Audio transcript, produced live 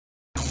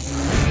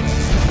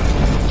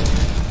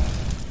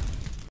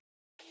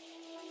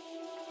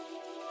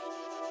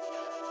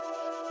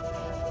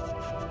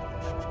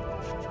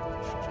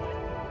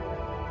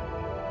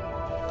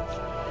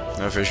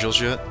visuals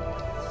yet.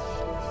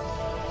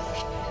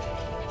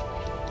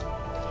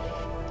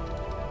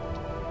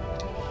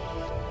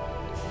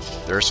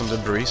 There's some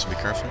debris, so be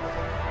careful.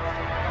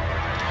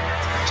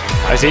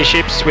 I see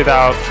ships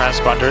without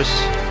transponders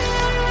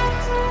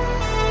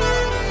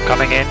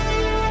coming in.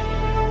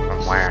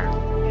 From where?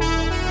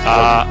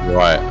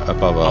 Right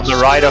above us. On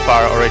the right of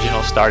our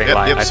original starting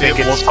line. Yep, I think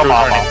it. it's We'll come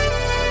ARMA. on.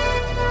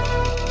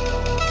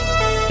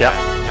 Yeah,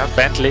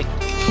 Bentley.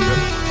 Good.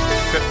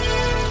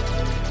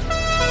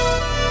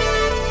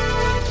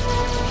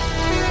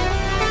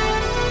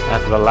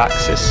 And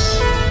Relaxis.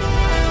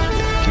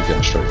 Yeah, keep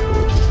going straight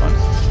forward, you're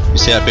fine. You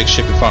see that big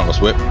ship in front of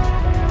us, Whip?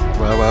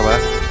 Where?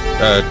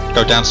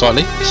 Go down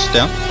slightly, it's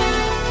down.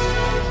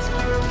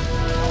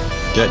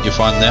 Yeah, you're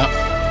fine now.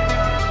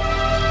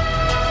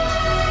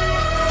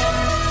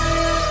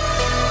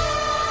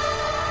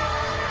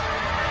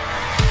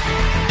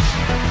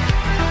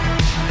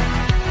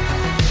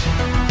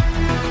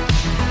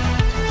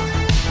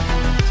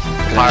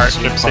 Pirate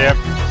ships here.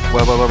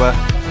 Where?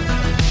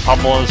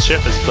 Hummel's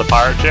ship is the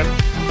pirate ship.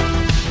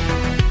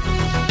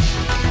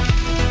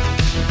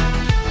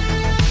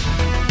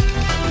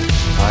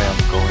 I am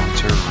going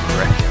to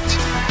wreck it.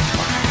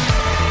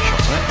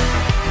 Shot on it.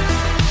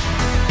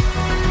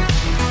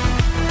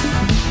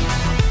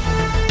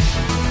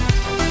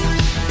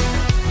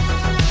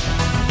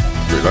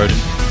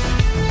 Reloading.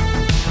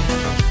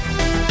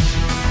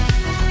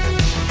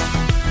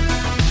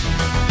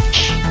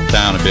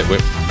 Down a bit,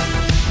 Whip.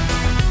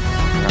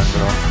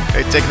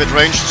 Okay, take a bit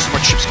range, so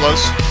much ships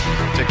close.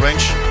 Take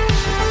range.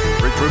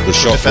 Regroup, The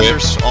shot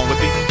defenders on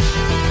Whippy.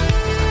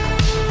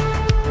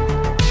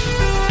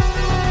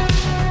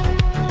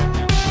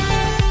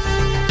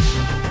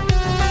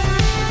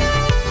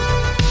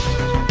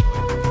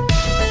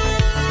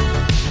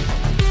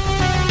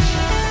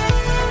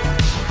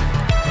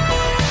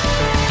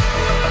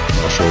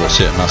 Not sure what's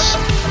hitting us.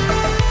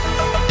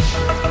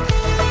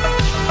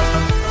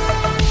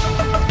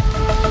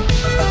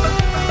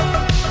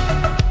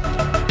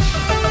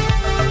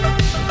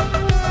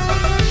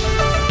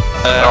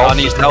 I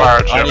need help.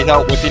 I need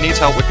help. Whippy needs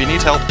help. Whippy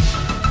needs help.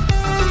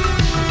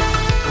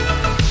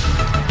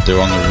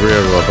 They're on the rear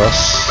of us.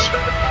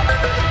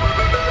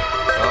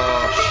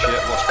 Oh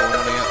shit! What's going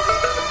on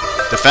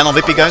here? Defend on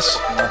Whippy, guys.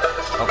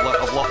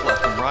 I've lost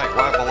left and right.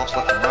 Why have I lost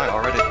left and right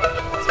already?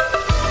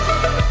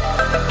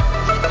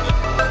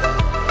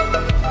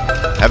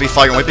 Heavy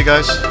fire on Whippy,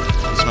 guys.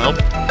 Need some help.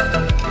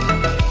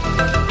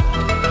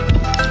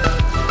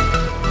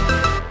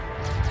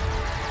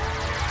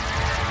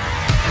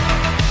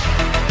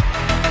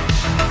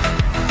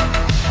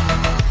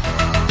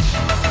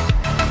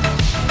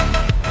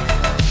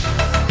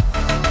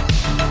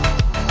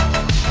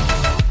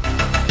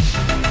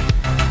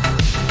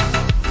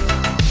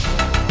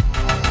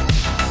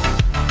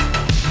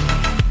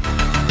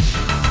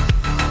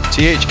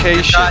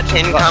 THK ship. Got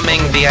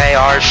incoming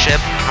VAR ship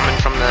coming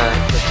from the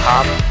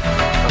top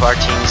of our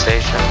team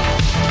station.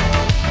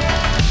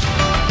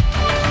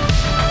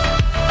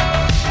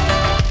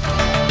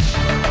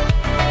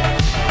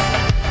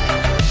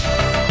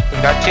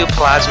 We've got two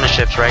plasma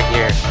ships right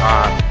here.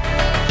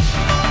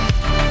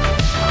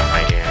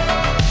 Right here.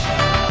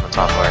 On the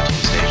top of our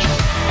team station.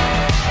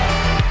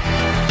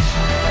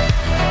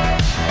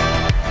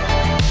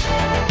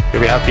 Do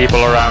we have people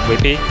around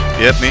Whippy?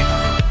 Yep, me.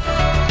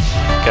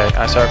 Okay,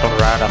 I circled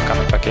around, I'm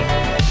coming back in.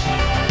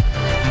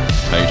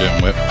 How you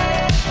doing, Whip?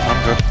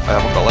 I'm good. I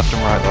haven't got left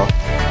and right though.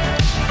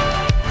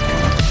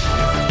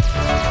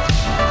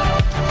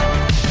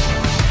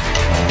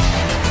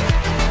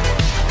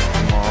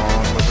 Come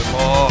on, a little bit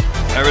more.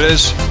 There it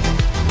is.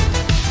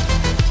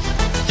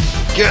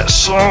 Get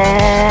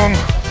some!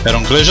 Head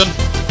on collision.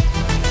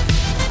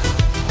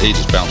 He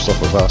just bounced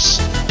off of us.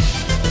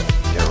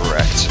 Get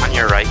wrecked. On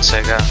your right,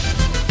 Sega.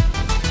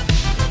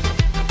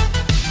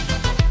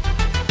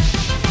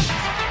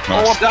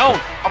 Oh, I'm down!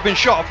 I've been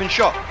shot,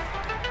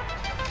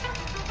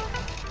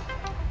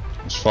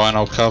 It's fine,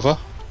 I'll cover.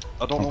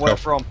 I don't know where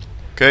from.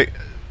 Okay.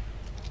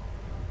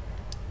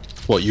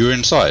 What, you were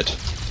inside?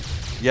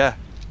 Yeah.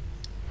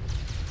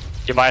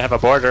 You might have a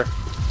border.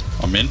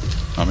 I'm in.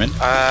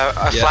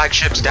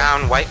 Flagship's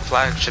down, white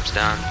flagship's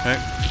down.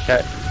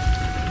 Okay.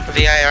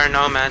 VAR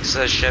Nomads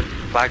ship,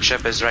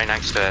 flagship is right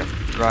next to it.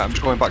 Right, I'm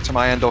just going back to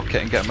my endo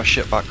kit and getting my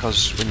shit back,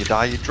 because when you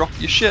die, you drop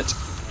your shit.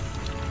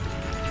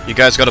 You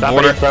guys got a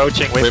Somebody border?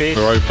 approaching Whippy.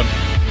 We're open.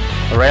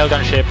 A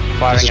railgun ship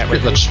firing There's a at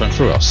bit that Whippy. just went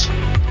through us.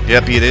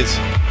 Yep, it is.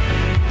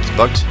 It's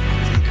bugged.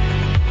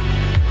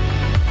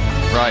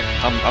 Right,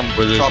 I'm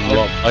We're losing a traveling.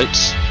 lot of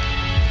plates.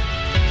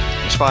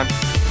 It's fine.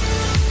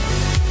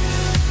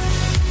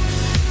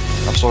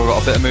 I've still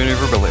got a bit of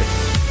maneuverability.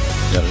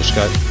 Yeah, let's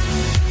go.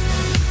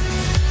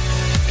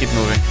 Keep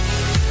moving.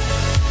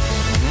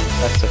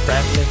 That's a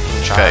friendly.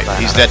 Okay,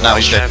 he's dead now,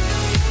 he's dead.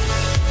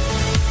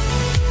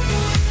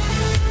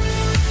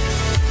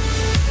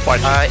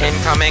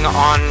 Incoming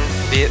on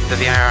the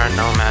VAR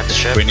Nomads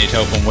ship. We need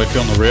help on Whippy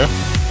on the rear.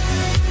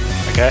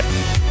 Okay.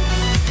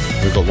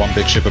 We've got one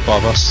big ship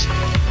above us.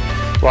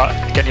 What?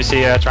 Can you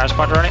see a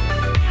transponder running?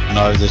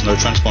 No, there's no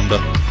transponder.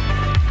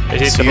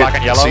 Is it See the black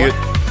and yellow? See it?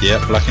 one?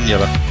 Yeah, black and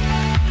yellow.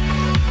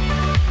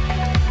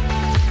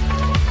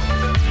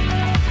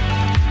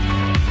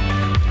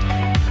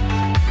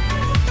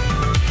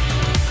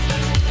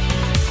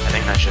 I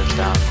think that ship's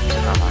down. Is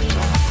it not marked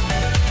on?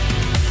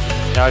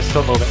 No, it's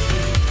still moving.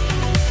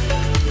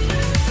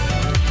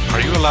 Are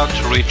you allowed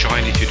to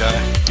rejoin if you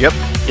die? Yep.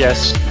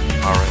 Yes.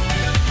 Alright.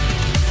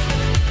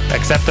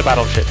 Except the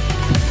battleship.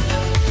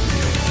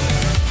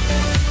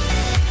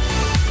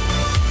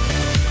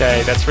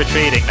 Okay, that's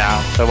retreating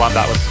now. The one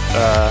that was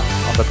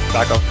on the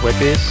back of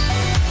WHIPPY's.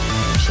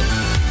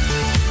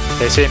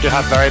 They seem to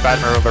have very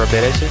bad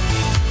maneuverability.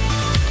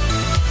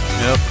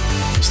 Yep.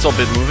 It's still a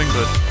bit moving,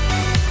 but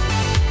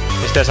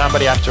Is there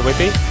somebody after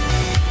WHIPPY?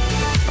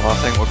 Oh, I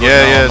think we're good yeah,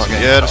 now. yeah, I'm not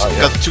getting yeah. There's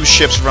shot got 2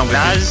 ships around with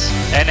me. Naz,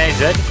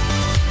 NAZ.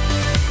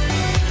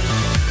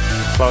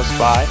 Close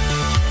by.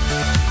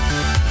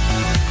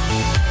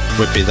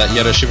 Whippy, that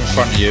yellow ship in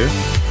front of you.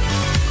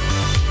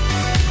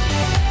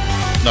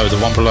 No, the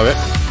one below it.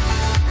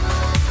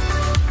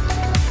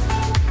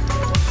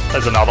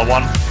 There's another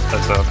one.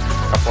 There's a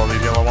couple of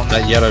these yellow ones.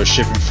 That yellow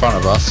ship in front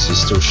of us is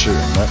still shooting,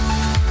 right?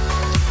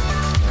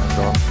 Yeah,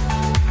 go on.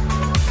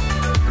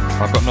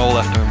 I've got no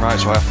left and right,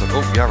 so I have to.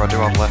 Oh, yeah, I do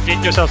have left.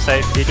 Keep yourself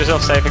safe. Keep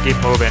yourself safe and keep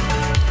moving.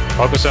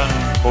 Focus on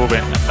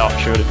moving and not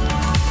shooting.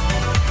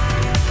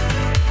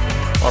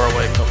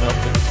 Faraway, come help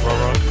me with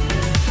Railroad.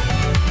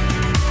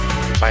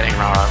 Fighting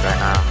Railroad right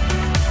now.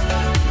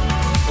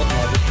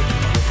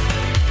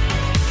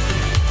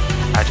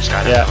 I just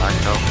got it. Yeah. I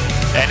know.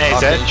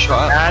 NAZ, getting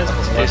shot at.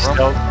 Naz is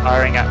still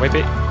firing at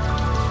WHIPPY.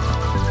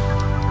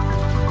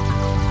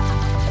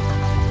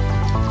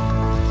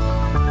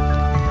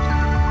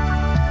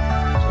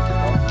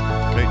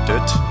 Okay,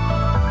 dead.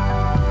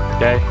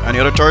 Okay, Any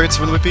other targets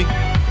with WHIPPY?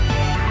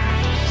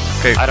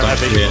 Okay, I don't have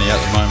see the... any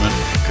at the moment.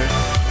 okay.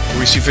 Do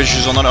we see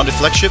visuals on the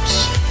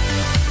flagships?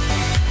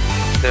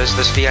 There's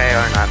this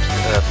VAR not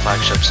the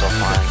flagship still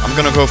flying. I'm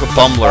gonna go for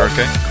PUMELER,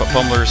 okay?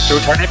 PUMELER's...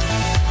 TrueTurnIP?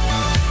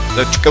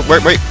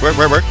 Where?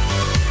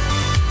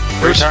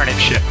 TrueTurnIP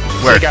ship.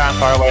 Where? Sega and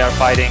Faraway are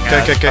fighting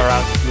Okay.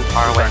 around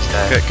Faraway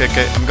instead.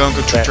 Okay. I'm going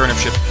to TrueTurnIP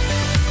ship.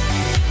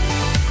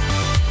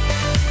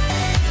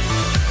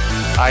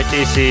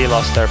 ITC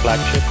lost their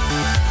flagship.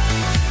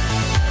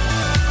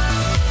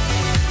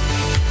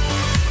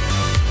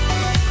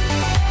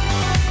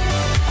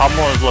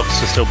 Humble looks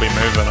to still be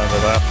moving over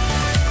there.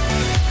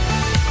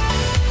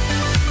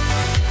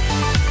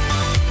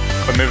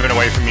 We're moving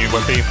away from you,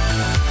 Whippy.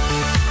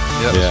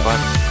 Yeah, Yeah. that's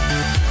fine.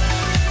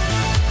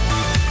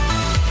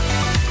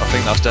 I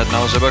think that's dead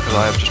now, Zibba, because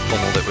I have just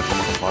pummeled it with one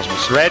of the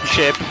plasmas. Red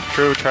ship,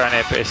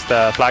 TrueTurnIP, is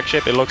the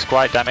flagship. It looks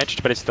quite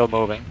damaged, but it's still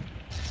moving.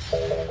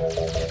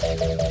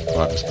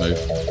 Right, let's move.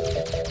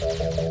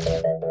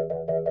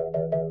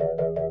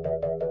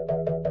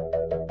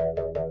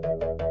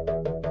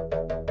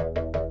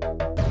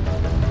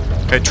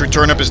 Okay,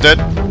 TrueTurnIP is dead.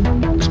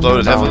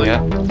 Exploded Down, heavily.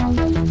 yeah.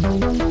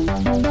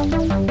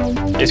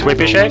 Is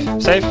WHIPPY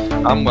safe?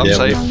 I'm well Yeah,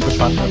 safe. we're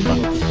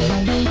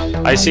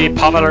fine. I see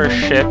PUMELER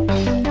ship.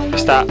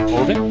 Is that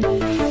moving?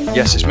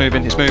 Yes, it's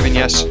moving,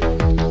 yes.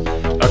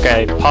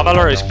 Okay,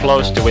 PUMELER is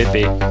close to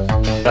WHIPPY.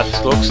 That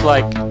looks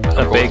like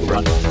a big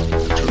one.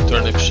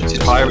 It's a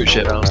pirate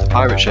ship, it's the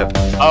pirate ship.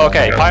 Oh,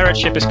 okay, pirate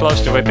ship is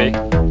close to WHIPPY.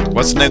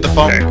 What's the name of the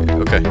pump?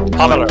 Okay.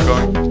 PUMELER.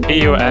 Going.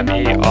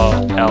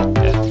 PUMELL.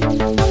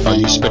 Yeah. Are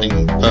you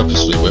spinning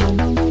purposely, Whip?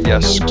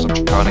 Yes, because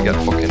I'm trying to get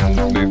fucking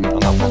movement on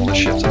that bottle of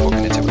shit to fucking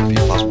hit it with a few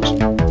plasmas.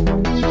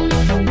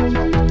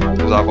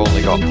 Because I've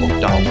only got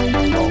up down.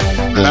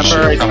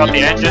 Remember, it's got the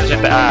engines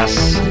in the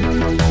ass.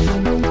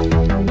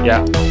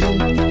 Yeah.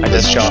 I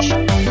just shot.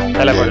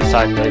 Teleported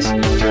sideways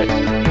into it.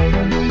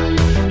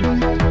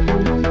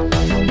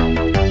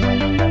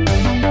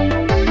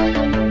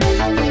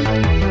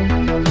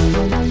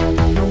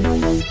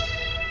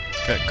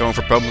 Okay, going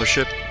for PUMELER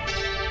ship.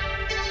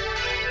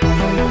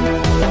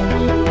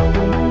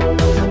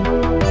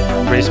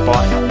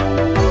 Respawn.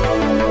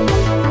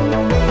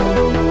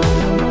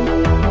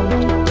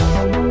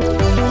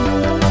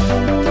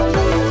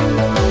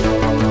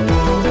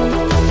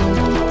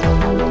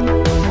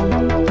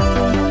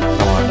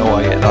 Oh, I know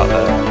I hit that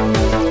there.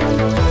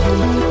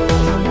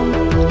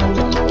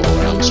 All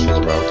rounds for the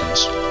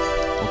Browdens.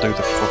 We'll do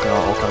the fucking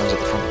auto cannons at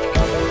the front if you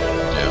can.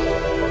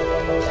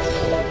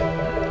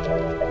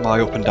 Yeah. My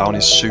up and down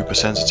is super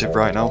sensitive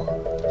right now.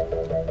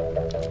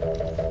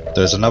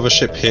 There's another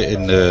ship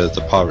hitting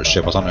the pirate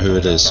ship. I don't know who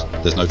it is.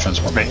 There's no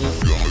transponder. Me.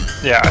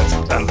 Yeah, it's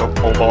endo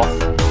full ball.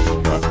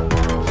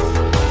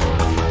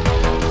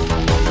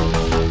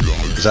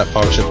 Is that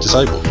pirate ship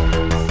disabled?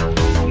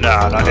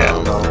 Nah, not yet.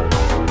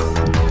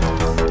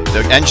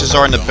 The engines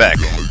are in the back.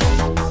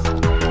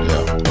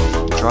 Yeah.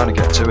 Trying to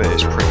get to it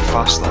is pretty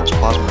fast, that's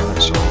plasma in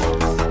it, so...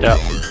 Yeah.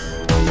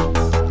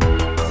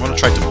 I'm gonna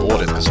try to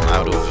board it because I'm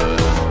out of.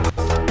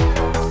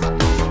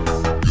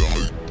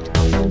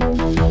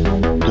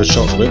 Good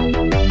shots, Whip. You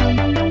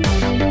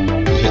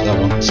hit that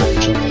one.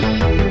 Second shot.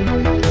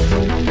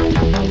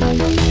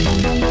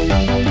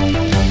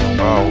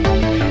 Wow.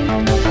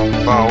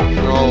 Wow.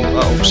 No,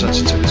 that up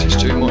sensitivity is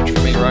too much for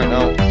me right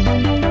now.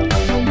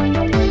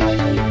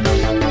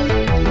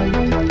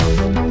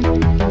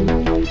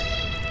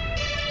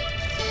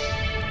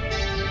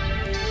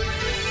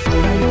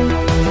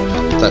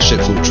 that ship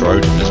full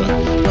Trojan, isn't it?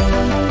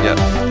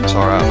 Yeah, it's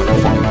alright, I'm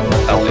gonna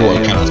fucking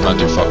Water cannons don't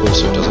do fuck all,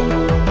 so it does it.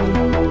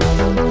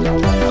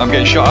 I'm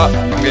getting shot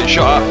at. I'm getting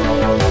shot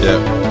at. Yeah.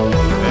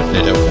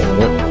 Need help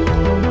on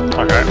it.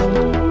 Okay.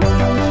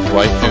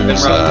 Wait,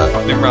 who's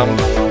I've been rammed.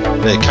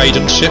 there?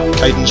 Caden's ship.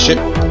 Caden's ship.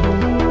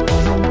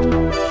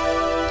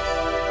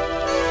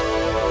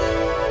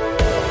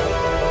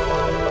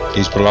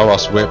 He's below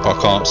us, Whip. I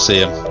can't see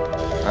him.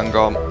 Hang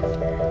on.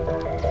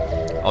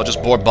 I'll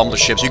just board bomb the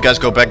ships. You guys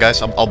go back,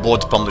 guys. I'll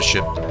board bomb the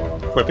ship.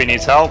 Whippy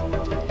needs help.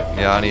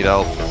 Yeah, I need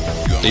help.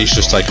 He's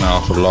just taken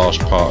out a large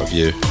part of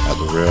you at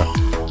the rear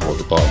or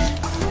the bottom.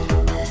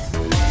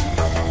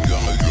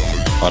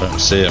 I don't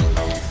see him.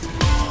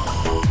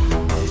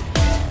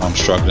 I'm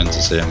struggling to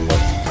see him.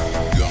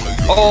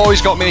 Oh,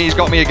 he's got me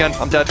again.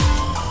 I'm dead.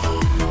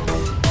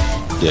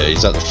 Yeah,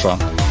 he's at the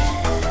front.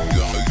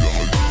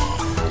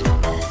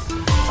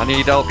 I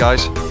need help,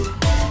 guys.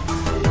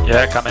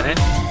 Yeah, coming in.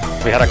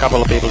 We had a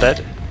couple of people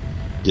dead.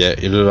 Yeah,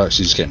 it looks like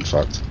he's getting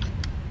fucked.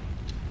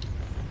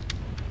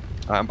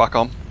 Right, I'm back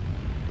on.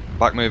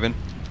 Back moving.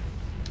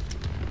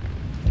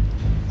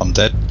 I'm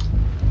dead.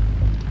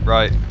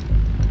 Right.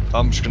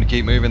 I'm just gonna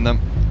keep moving them.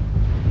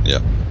 Yeah.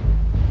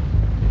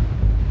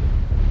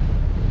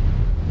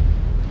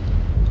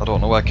 I don't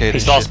know where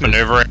Caden's He's lost ship is.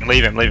 maneuvering.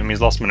 Leave him, he's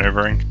lost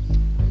maneuvering.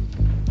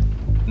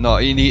 No,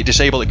 you need to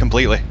disable it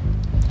completely.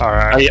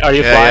 Alright. Are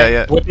you Yeah, flying, yeah,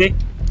 yeah. Whippy?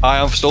 I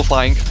am still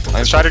flying. I'm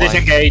Try still to flying.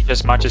 disengage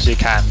as much as you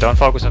can. Don't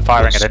focus on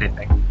firing at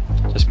anything.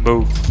 Just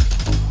move.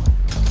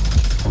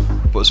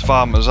 But as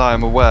far as I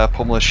am aware,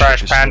 PUMELER ship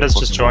Crash is still Panda's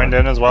just fucking joined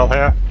in as well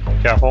here.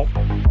 Careful.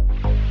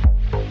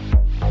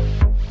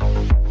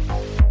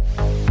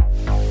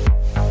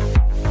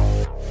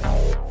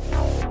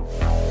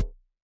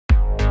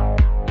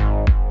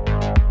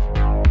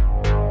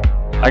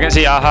 I can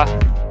see Aha.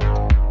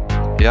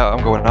 Yeah,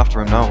 I'm going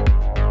after him now.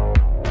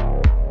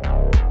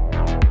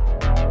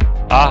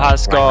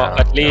 Aha's got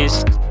at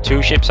least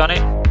 2 ships on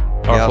it.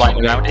 Or Yeah, flying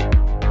something. around it.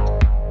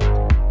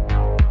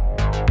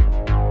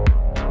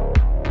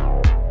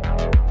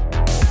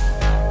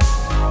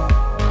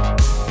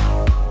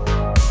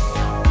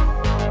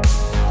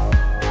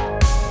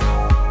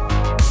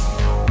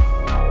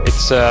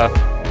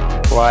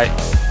 It's quite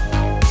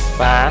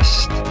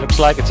fast. Looks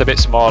like it's a bit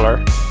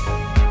smaller.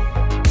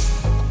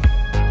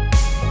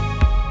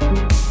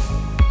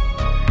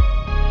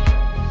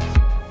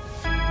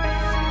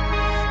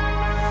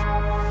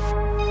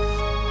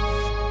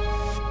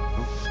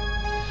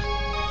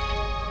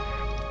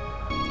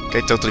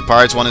 Okay, Totally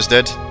Pirates one is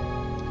dead.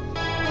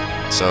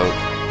 So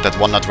that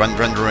one not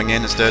rendering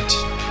in is dead.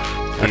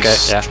 Okay,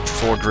 There's yeah.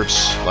 4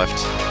 groups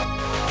left.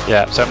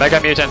 Yeah, so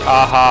Megamutant,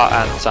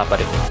 Aha, and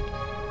somebody.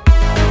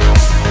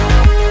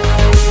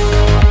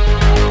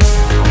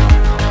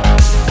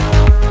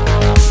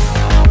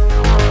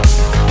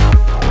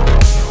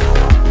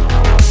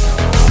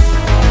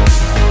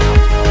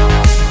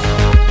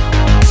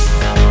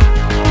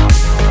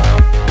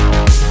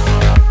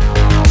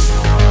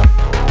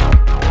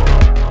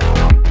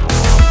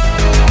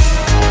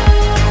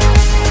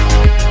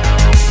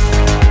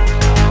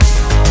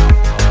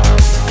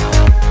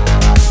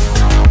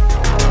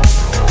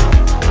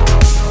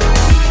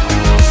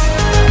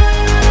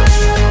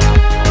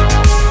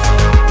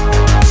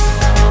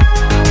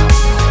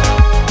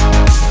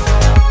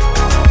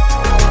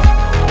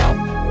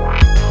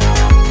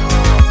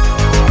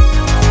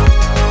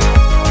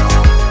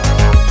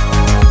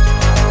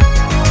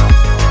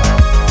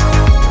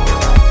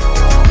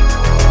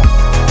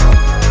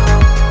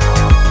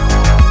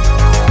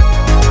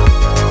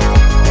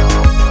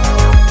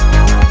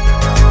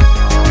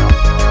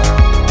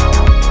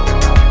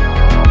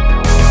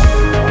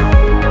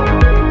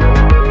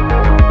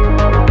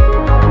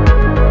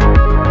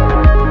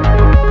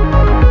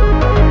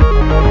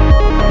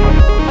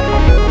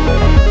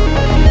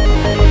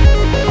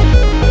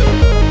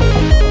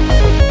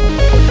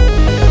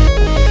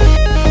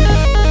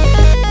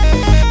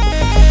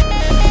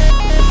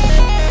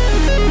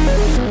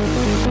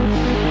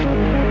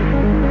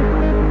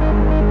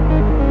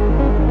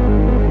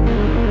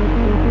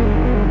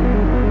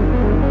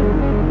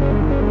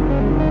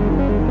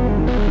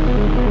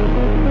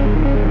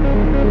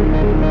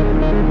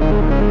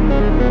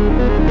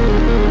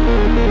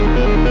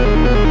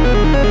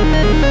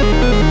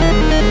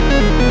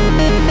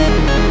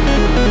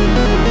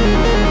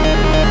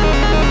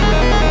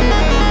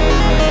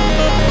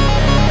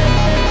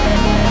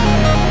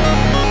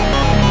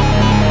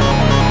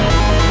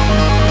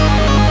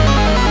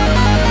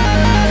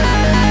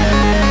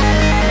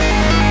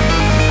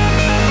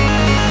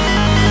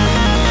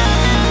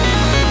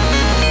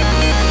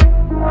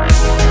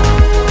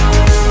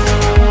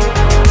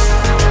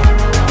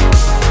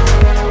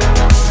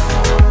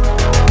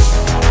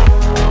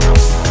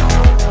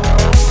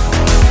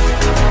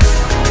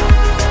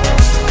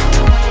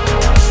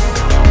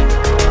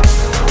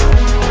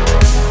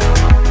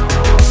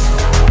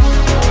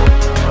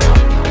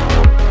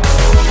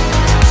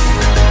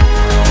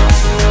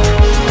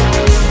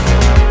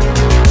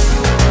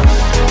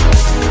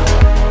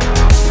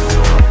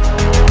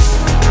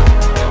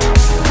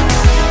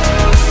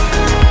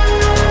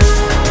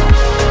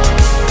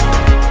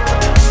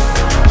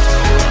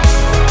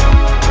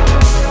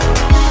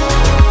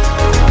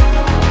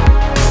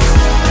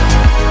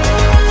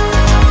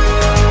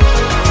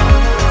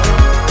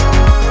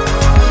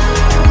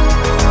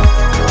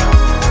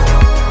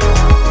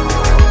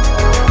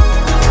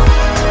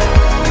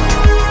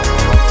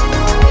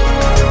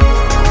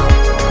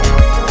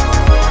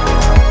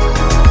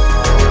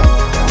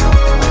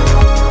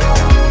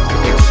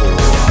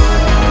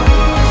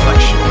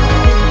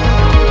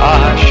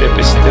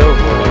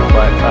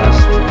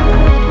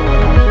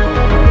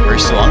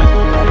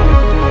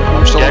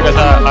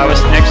 I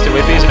was next to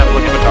WHIPPYs and I'm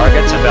looking for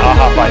targets, and the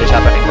AHA fight is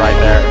happening right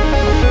there.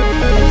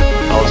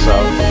 Also.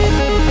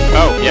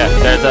 Oh, yeah,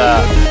 there's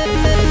a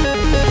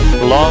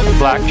long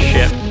black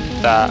ship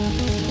that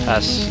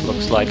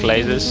looks like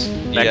lasers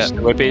next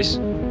to WHIPPys.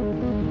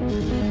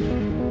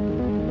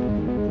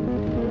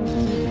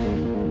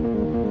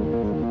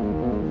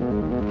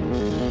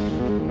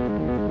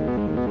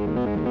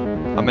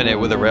 I'm in it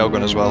with a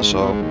railgun as well,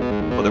 so...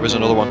 But there is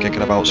another one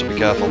kicking about, so be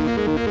careful.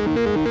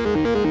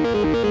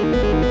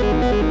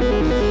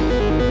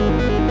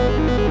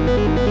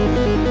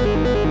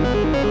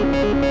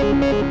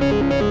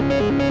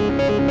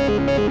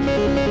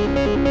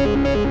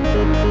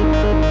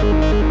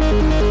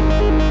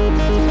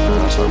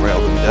 That's that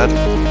railgun dead.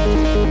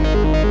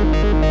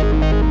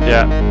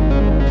 Yeah.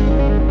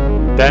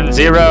 Then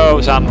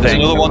 0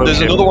 something. There's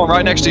another one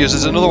right next to you.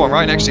 There's another one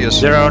right next to you.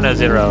 0 and a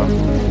 0.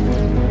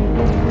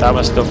 That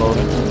one's still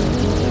moving.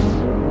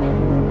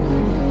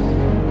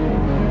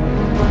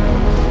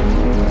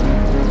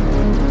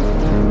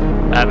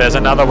 And there's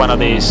another one of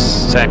these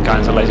same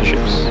kinds of laser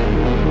ships.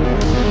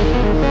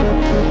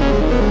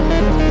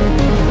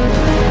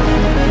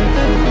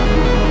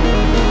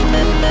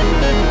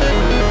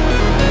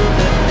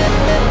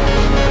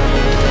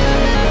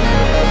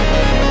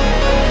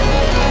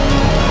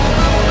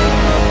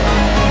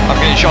 I'm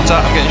getting shot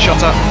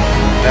at.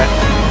 Okay.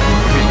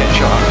 He's getting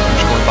shot at. I'm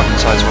just going back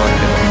inside so I can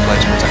get my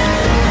plates protect me.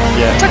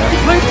 Yeah.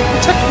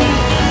 Protect me!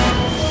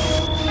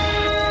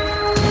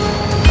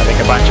 I think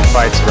a bunch of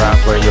fights around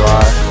where you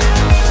are.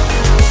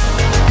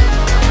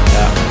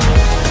 Yeah.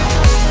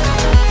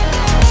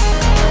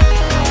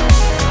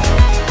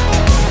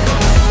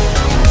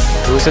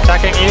 Who's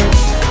attacking you?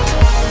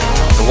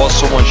 There was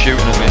someone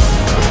shooting at me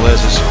with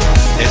lasers.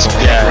 It's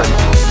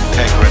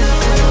Penguin.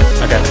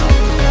 Okay.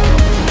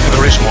 A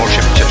very small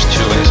ship, just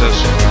 2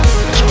 lasers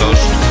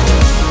exposed.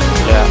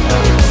 Yeah.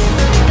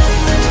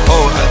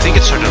 Oh, I think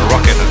it started a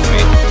rocket at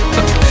me.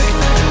 Okay.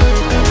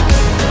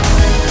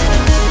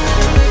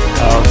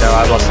 Oh no,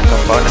 I lost the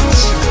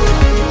components.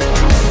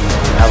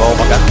 I have all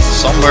my guns.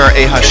 Somewhere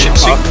AHA ship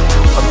sink.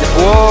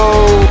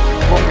 Whoa!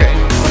 I'm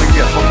gonna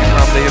get fucking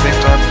rammed here big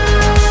time.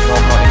 No,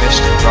 I'm not, he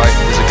missed. Right,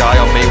 there's a guy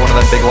on me, one of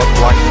them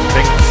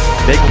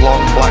big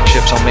long black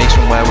ships on me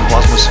somewhere with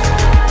plasmas.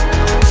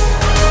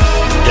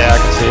 Yeah, I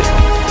can see it.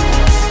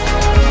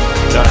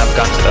 Don't have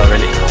guns though,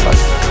 really. But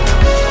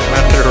I'm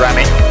gonna through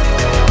ramming.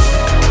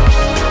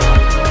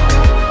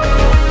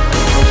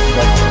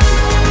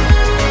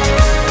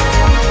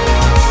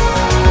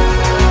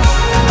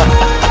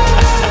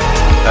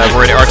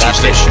 We're at the RT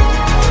station.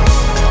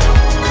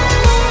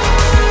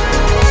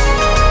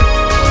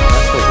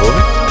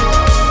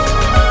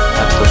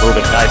 I'm still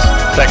moving. Nice.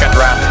 Second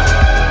ram.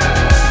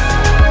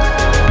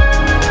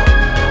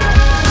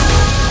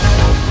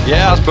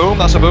 Yeah, that's boom.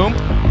 That's a boom.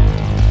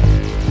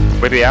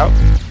 WHIPPY out.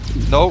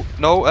 No,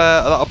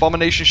 that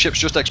abomination ship's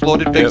just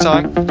exploded big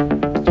time.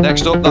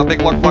 Next up, that big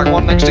black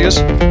one next to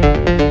us.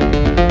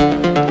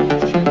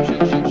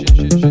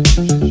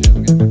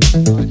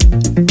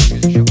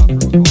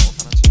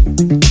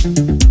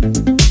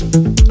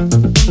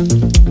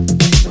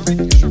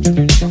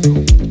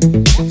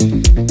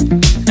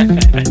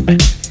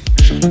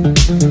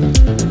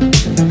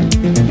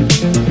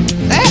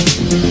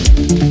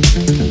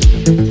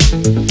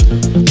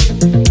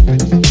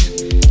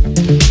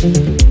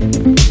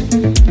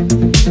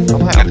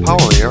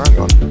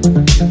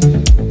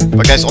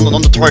 Guys, on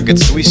the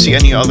targets, do we see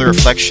any other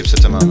flagships at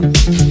the moment?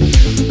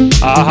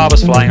 AHA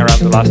was flying around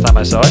the last time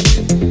I saw it.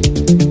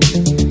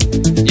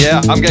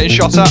 Yeah, I'm getting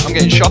shot at.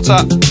 Yeah,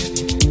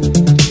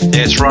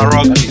 it's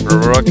Rarok.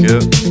 Rarok,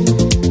 yeah.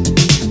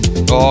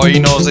 Oh, he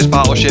knows this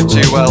battleship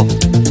too well.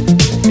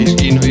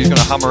 He's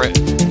gonna hammer it.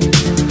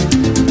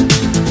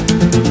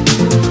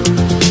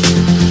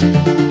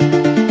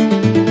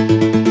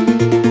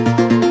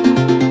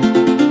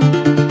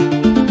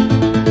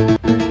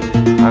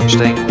 I'm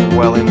staying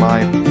well in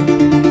my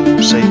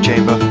safe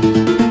chamber.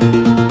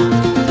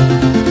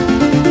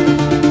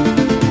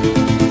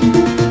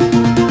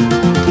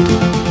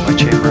 My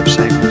chamber of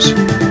safeness.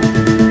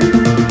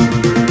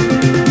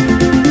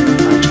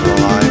 Thanks for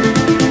alive.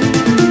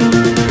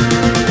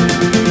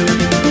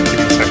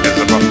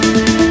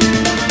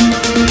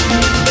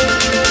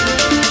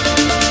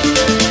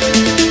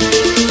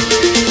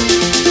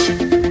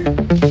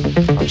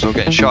 I'm still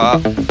getting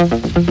shot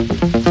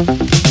at.